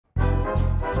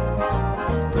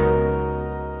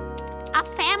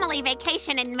family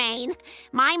vacation in Maine.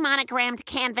 My monogrammed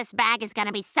canvas bag is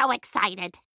gonna be so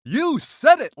excited. You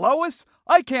said it, Lois!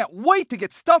 I can't wait to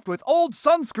get stuffed with old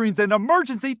sunscreens and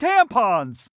emergency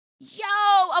tampons! Yo,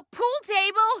 a pool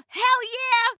table? Hell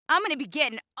yeah! I'm gonna be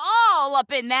getting all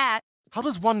up in that. How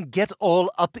does one get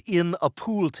all up in a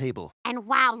pool table? And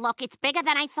wow, look, it's bigger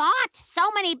than I thought. So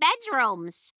many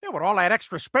bedrooms. Yeah, with all that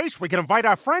extra space, we can invite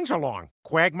our friends along.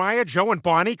 Quagmire, Joe and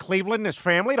Bonnie, Cleveland and his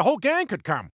family, the whole gang could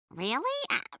come. Really?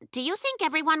 Do you think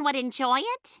everyone would enjoy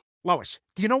it? Lois,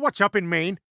 do you know what's up in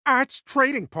Maine? Art's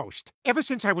Trading Post. Ever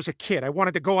since I was a kid, I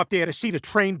wanted to go up there to see the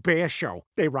trained bear show.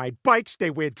 They ride bikes, they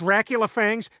wear Dracula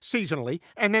fangs seasonally,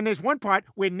 and then there's one part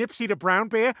where Nipsey the brown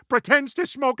bear pretends to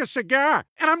smoke a cigar.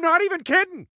 And I'm not even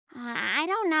kidding. I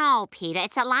don't know, Peter.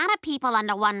 It's a lot of people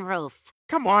under one roof.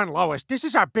 Come on, Lois. This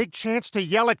is our big chance to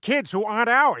yell at kids who aren't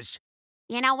ours.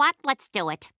 You know what? Let's do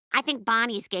it. I think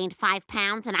Bonnie's gained 5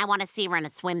 pounds, and I want to see her in a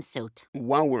swimsuit.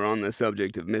 While we're on the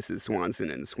subject of Mrs.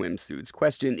 Swanson and swimsuits,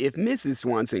 question, if Mrs.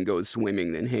 Swanson goes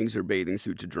swimming, then hangs her bathing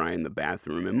suit to dry in the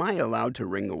bathroom, am I allowed to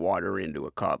wring the water into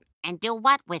a cup? And do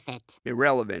what with it?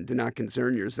 Irrelevant. Do not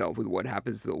concern yourself with what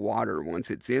happens to the water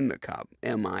once it's in the cup.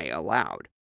 Am I allowed?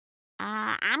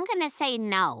 I'm gonna say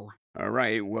no.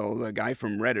 Alright, well, the guy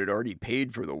from Reddit already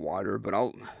paid for the water, but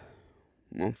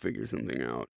we'll figure something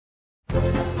out.